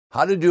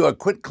How to do a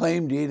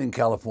quitclaim deed in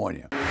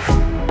California.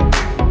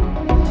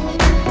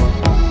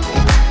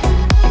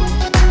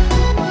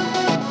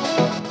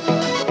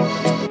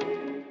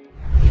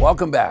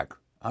 Welcome back.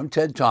 I'm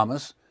Ted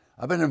Thomas.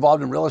 I've been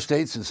involved in real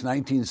estate since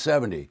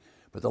 1970,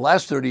 but the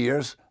last 30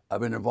 years I've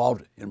been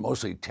involved in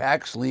mostly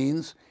tax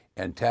liens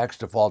and tax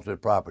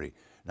defaulted property.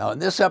 Now in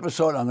this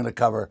episode I'm going to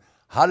cover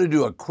how to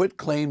do a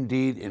quitclaim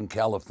deed in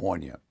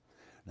California.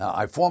 Now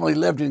I formerly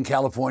lived in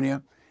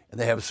California, and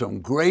they have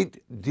some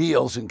great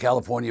deals in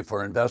California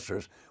for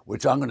investors,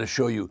 which I'm going to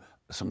show you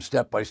some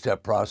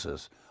step-by-step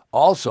process.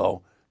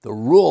 Also, the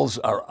rules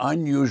are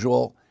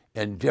unusual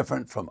and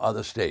different from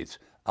other states.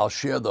 I'll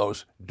share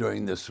those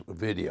during this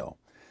video.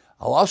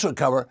 I'll also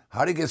cover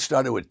how to get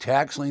started with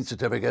tax lien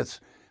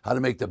certificates, how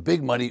to make the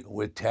big money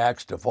with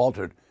tax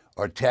defaulted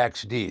or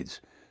tax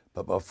deeds.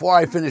 But before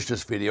I finish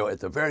this video,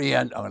 at the very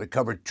end, I'm going to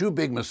cover two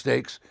big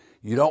mistakes.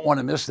 You don't want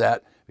to miss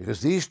that,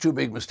 because these two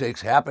big mistakes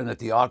happen at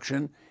the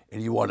auction,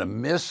 and you want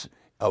to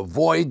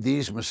avoid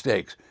these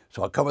mistakes.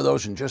 So I'll cover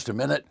those in just a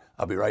minute.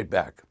 I'll be right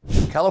back.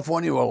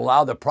 California will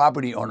allow the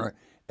property owner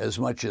as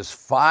much as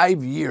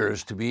 5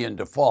 years to be in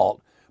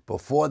default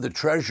before the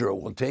treasurer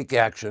will take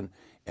action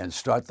and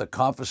start the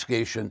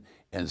confiscation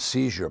and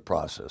seizure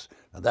process.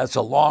 Now that's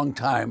a long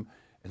time,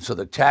 and so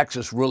the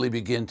taxes really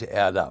begin to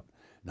add up.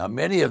 Now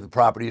many of the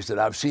properties that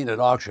I've seen at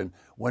auction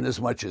went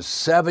as much as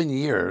 7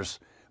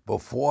 years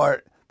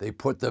before they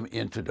put them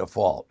into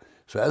default.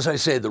 So as I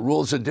say, the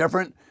rules are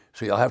different,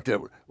 so you'll have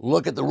to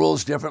look at the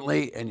rules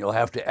differently, and you'll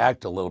have to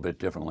act a little bit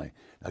differently.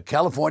 Now,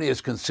 California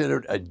is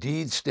considered a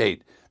deed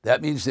state.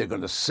 That means they're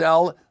going to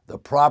sell the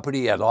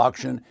property at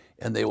auction,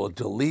 and they will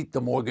delete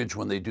the mortgage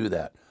when they do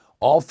that.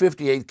 All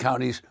 58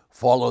 counties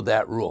follow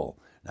that rule.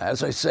 Now,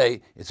 as I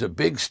say, it's a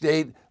big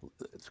state.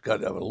 It's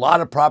got a lot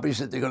of properties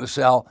that they're going to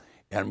sell,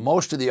 and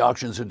most of the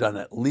auctions are done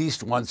at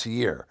least once a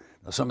year.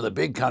 Now, some of the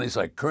big counties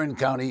like Kern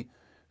County,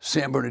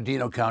 San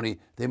Bernardino County,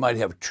 they might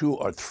have 2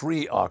 or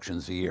 3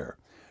 auctions a year.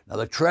 Now,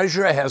 the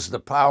treasurer has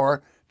the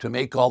power to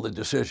make all the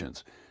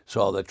decisions.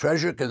 So the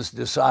treasurer can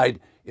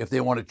decide if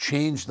they want to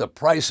change the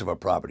price of a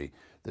property.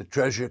 The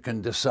treasurer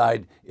can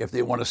decide if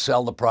they want to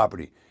sell the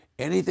property.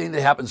 Anything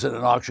that happens at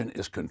an auction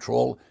is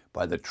controlled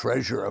by the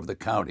treasurer of the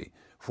county.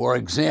 For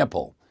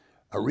example,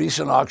 a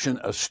recent auction,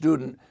 a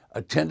student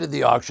attended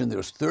the auction. There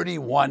was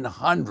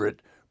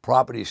 3,100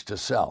 properties to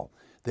sell.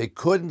 They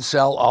couldn't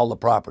sell all the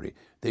property.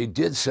 They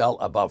did sell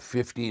about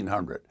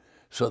 1,500.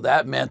 So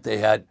that meant they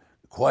had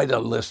quite a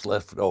list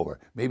left over,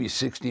 maybe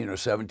 1,600 or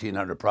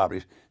 1,700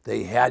 properties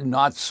they had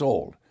not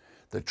sold.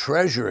 The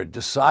treasurer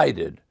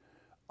decided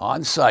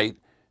on site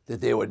that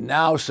they would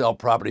now sell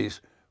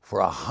properties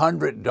for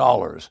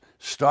 $100,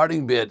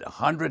 starting bid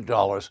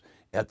 $100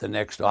 at the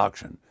next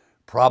auction.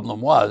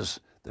 Problem was,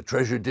 the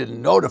treasurer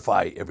didn't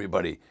notify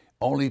everybody,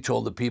 only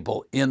told the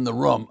people in the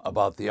room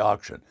about the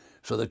auction.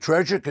 So the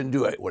treasurer can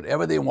do it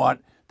whatever they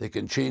want. They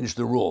can change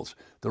the rules.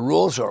 The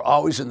rules are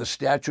always in the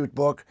statute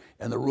book,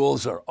 and the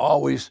rules are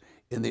always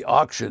in the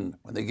auction.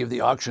 When they give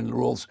the auction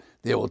rules,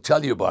 they will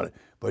tell you about it.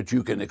 But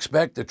you can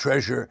expect the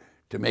treasurer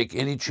to make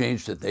any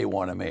change that they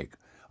want to make.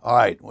 All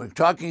right, we're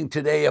talking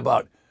today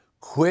about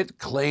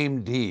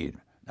quitclaim deed.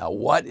 Now,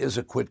 what is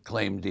a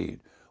quitclaim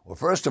deed? Well,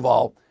 first of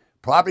all,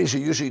 properties are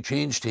usually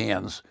changed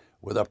hands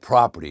with a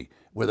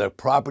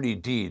property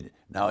deed.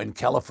 Now, in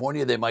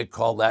California, they might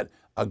call that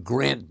a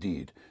grant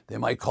deed. They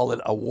might call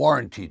it a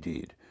warranty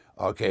deed.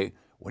 Okay,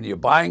 when you're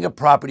buying a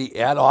property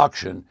at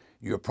auction,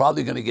 you're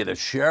probably going to get a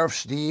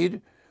sheriff's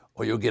deed,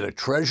 or you'll get a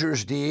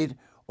treasurer's deed,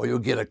 or you'll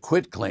get a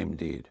quitclaim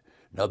deed.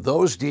 Now,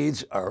 those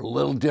deeds are a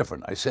little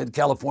different. I said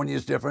California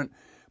is different,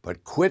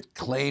 but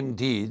quitclaim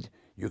deed,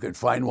 you can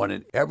find one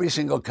in every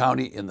single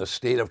county in the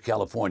state of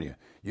California.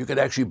 You could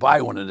actually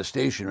buy one in a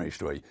stationery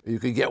store. You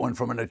could get one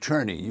from an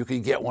attorney. You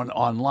could get one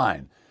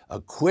online. A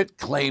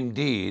quitclaim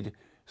deed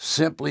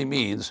simply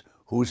means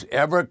who's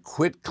ever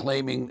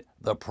quitclaiming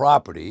the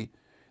property,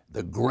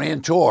 the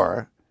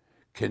grantor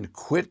can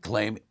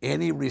quitclaim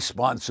any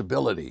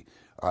responsibility.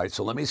 All right,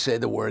 so let me say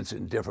the words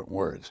in different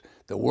words.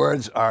 The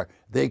words are,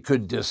 they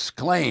could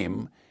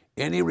disclaim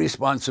any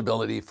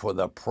responsibility for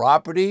the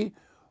property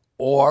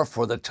or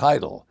for the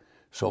title.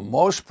 So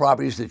most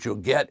properties that you'll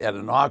get at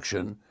an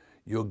auction,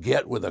 you'll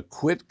get with a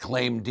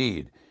quitclaim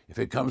deed. If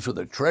it comes with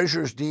a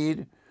treasurer's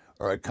deed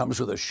or it comes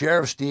with a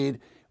sheriff's deed,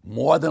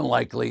 more than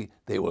likely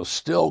they will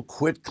still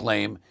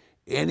quitclaim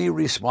any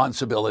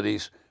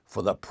responsibilities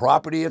for the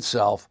property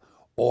itself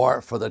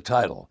or for the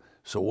title.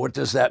 So what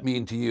does that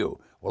mean to you?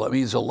 Well, it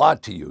means a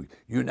lot to you.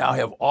 You now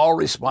have all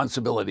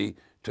responsibility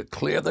to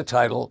clear the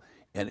title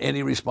and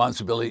any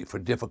responsibility for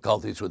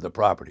difficulties with the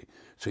property.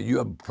 So you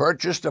have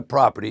purchased a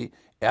property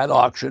at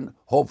auction.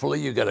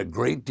 Hopefully you got a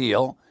great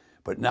deal,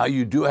 but now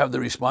you do have the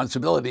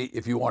responsibility.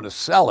 If you want to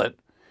sell it,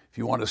 if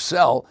you want to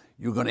sell,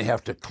 you're going to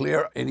have to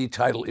clear any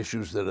title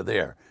issues that are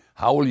there.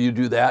 How will you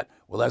do that?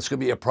 Well, that's going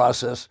to be a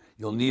process.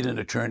 You'll need an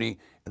attorney,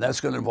 and that's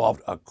going to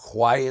involve a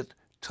quiet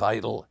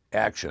title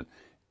action.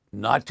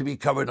 Not to be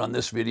covered on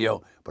this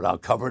video, but I'll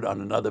cover it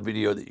on another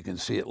video that you can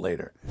see it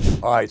later.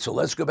 All right, so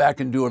let's go back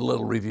and do a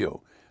little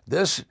review.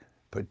 This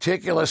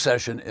particular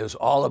session is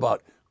all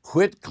about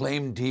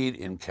quitclaim deed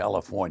in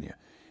California.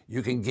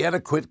 You can get a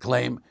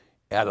quitclaim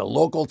at a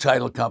local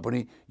title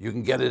company. You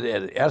can get it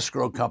at an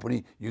escrow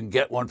company. You can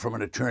get one from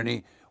an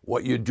attorney.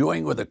 What you're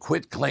doing with a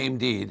quitclaim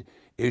deed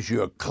is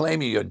you're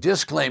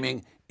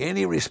disclaiming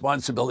any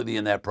responsibility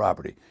in that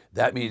property.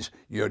 That means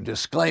you're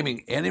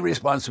disclaiming any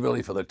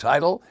responsibility for the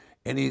title,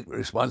 any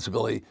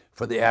responsibility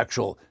for the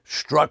actual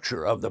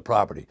structure of the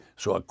property.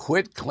 So a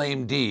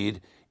quitclaim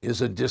deed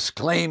is a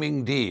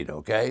disclaiming deed,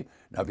 okay?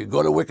 Now, if you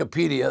go to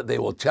Wikipedia, they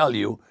will tell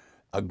you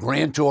a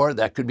grantor,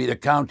 that could be the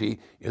county,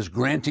 is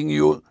granting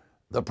you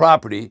the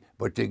property,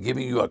 but they're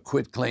giving you a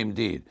quitclaim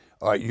deed.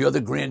 All right, you're the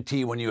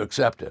grantee when you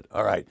accept it.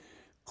 All right,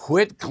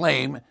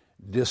 quitclaim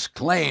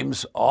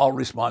disclaims all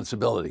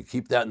responsibility.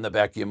 Keep that in the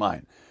back of your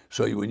mind.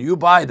 So when you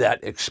buy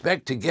that,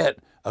 expect to get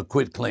a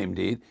quitclaim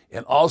deed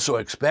and also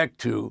expect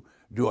to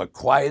do a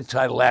quiet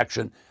title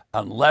action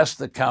unless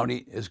the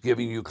county is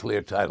giving you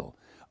clear title.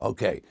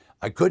 Okay,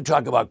 I could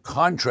talk about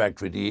contract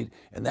for deed,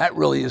 and that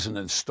really is an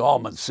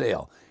installment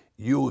sale.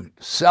 You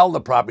sell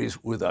the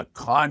properties with a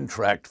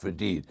contract for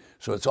deed.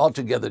 So it's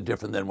altogether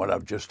different than what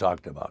I've just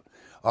talked about.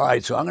 All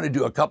right, so I'm going to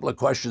do a couple of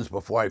questions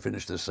before I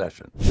finish this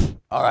session.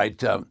 All right,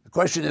 the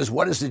question is,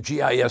 what is the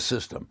GIS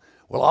system?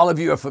 Well, all of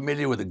you are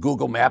familiar with the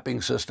Google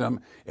mapping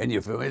system, and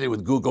you're familiar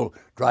with Google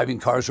driving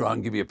cars around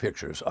and give you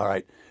pictures. All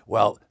right,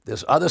 well,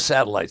 there's other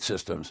satellite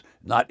systems.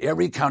 Not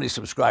every county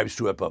subscribes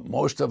to it, but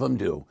most of them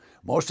do.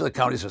 Most of the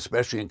counties,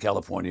 especially in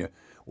California,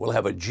 will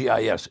have a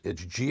GIS.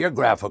 It's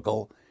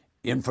Geographical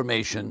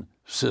Information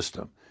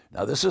System.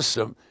 Now, this is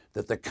system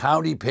that the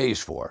county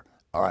pays for.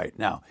 All right,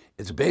 now,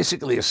 it's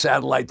basically a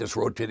satellite that's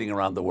rotating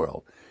around the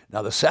world.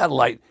 Now, the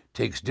satellite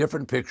takes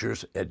different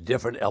pictures at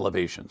different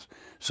elevations.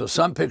 So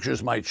some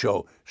pictures might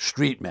show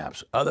street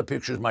maps. Other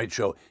pictures might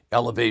show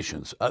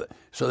elevations.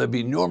 So there'd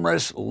be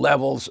numerous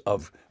levels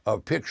of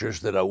pictures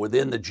that are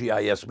within the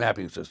GIS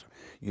mapping system.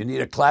 You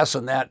need a class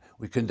on that.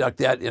 We conduct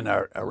that in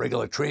our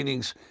regular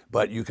trainings,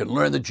 but you can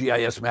learn the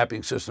GIS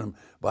mapping system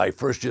by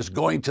first just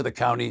going to the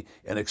county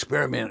and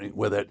experimenting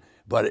with it.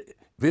 But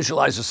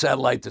visualize a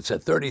satellite that's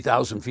at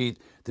 30,000 feet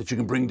that you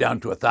can bring down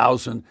to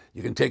 1,000.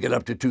 You can take it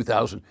up to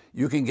 2,000.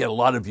 You can get a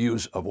lot of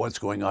views of what's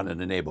going on in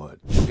the neighborhood.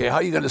 Okay, how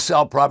are you going to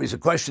sell properties? The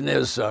question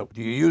is, do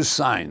you use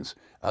signs?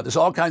 There's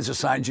all kinds of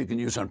signs you can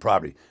use on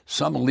property.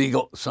 Some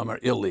legal, some are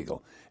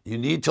illegal. You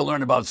need to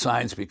learn about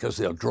signs because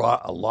they'll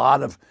draw a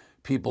lot of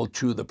people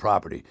to the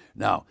property.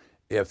 Now,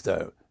 if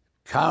the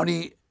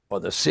county or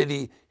the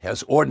city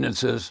has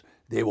ordinances,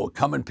 they will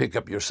come and pick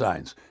up your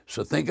signs.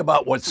 So think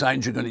about what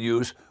signs you're going to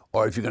use.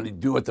 Or if you're going to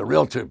do what the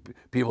realtor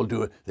people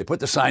do, they put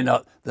the sign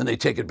out, then they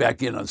take it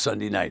back in on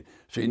Sunday night.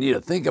 So you need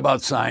to think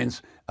about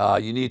signs.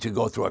 You need to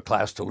go through a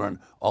class to learn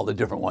all the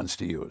different ones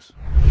to use.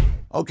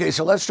 Okay,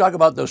 so let's talk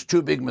about those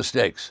two big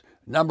mistakes.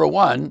 Number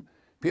one,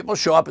 people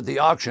show up at the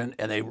auction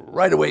and they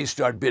right away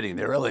start bidding.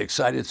 They're really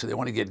excited, so they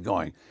want to get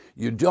going.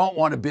 You don't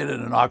want to bid at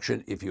an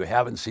auction if you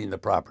haven't seen the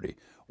property.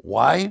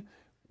 Why?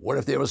 What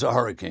if there was a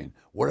hurricane?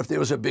 What if there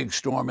was a big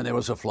storm and there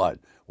was a flood?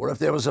 What if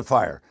there was a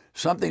fire?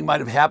 Something might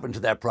have happened to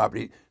that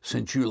property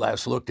since you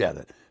last looked at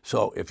it.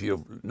 So if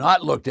you've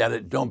not looked at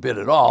it, don't bid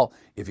at all.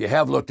 If you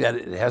have looked at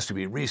it, it has to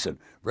be recent,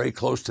 very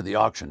close to the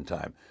auction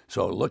time.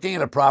 So looking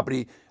at a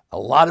property, a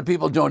lot of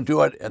people don't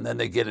do it, and then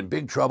they get in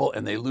big trouble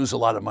and they lose a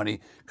lot of money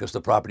because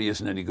the property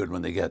isn't any good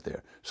when they get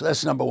there. So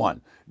that's number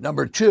one.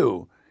 Number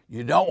two,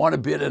 you don't want to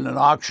bid in an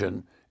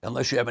auction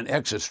unless you have an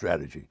exit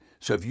strategy.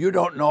 So if you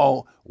don't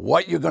know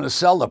what you're going to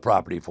sell the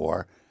property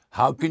for,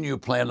 how can you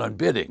plan on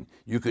bidding?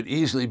 You could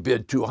easily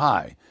bid too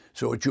high.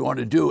 So what you want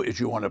to do is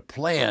you want to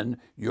plan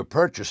your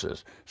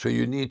purchases. So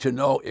you need to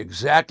know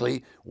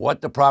exactly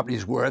what the property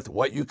is worth,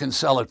 what you can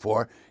sell it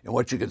for, and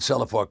what you can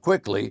sell it for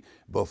quickly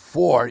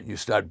before you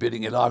start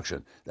bidding at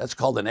auction. That's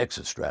called an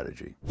exit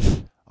strategy.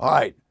 All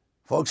right,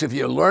 folks, if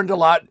you learned a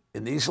lot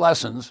in these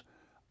lessons,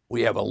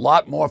 we have a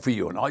lot more for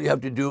you, and all you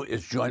have to do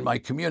is join my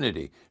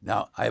community.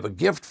 Now, I have a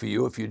gift for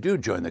you if you do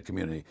join the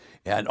community,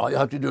 and all you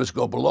have to do is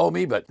go below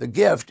me, but the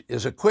gift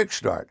is a quick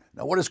start.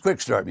 Now, what does quick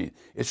start mean?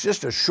 It's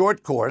just a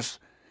short course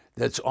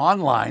that's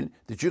online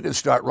that you can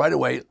start right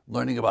away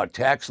learning about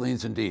tax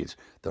liens and deeds.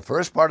 The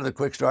first part of the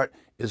quick start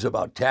is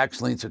about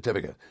tax lien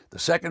certificate. The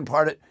second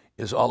part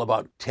is all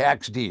about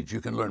tax deeds. You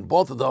can learn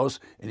both of those,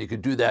 and you can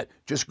do that.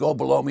 Just go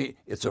below me.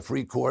 It's a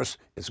free course.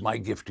 It's my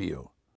gift to you.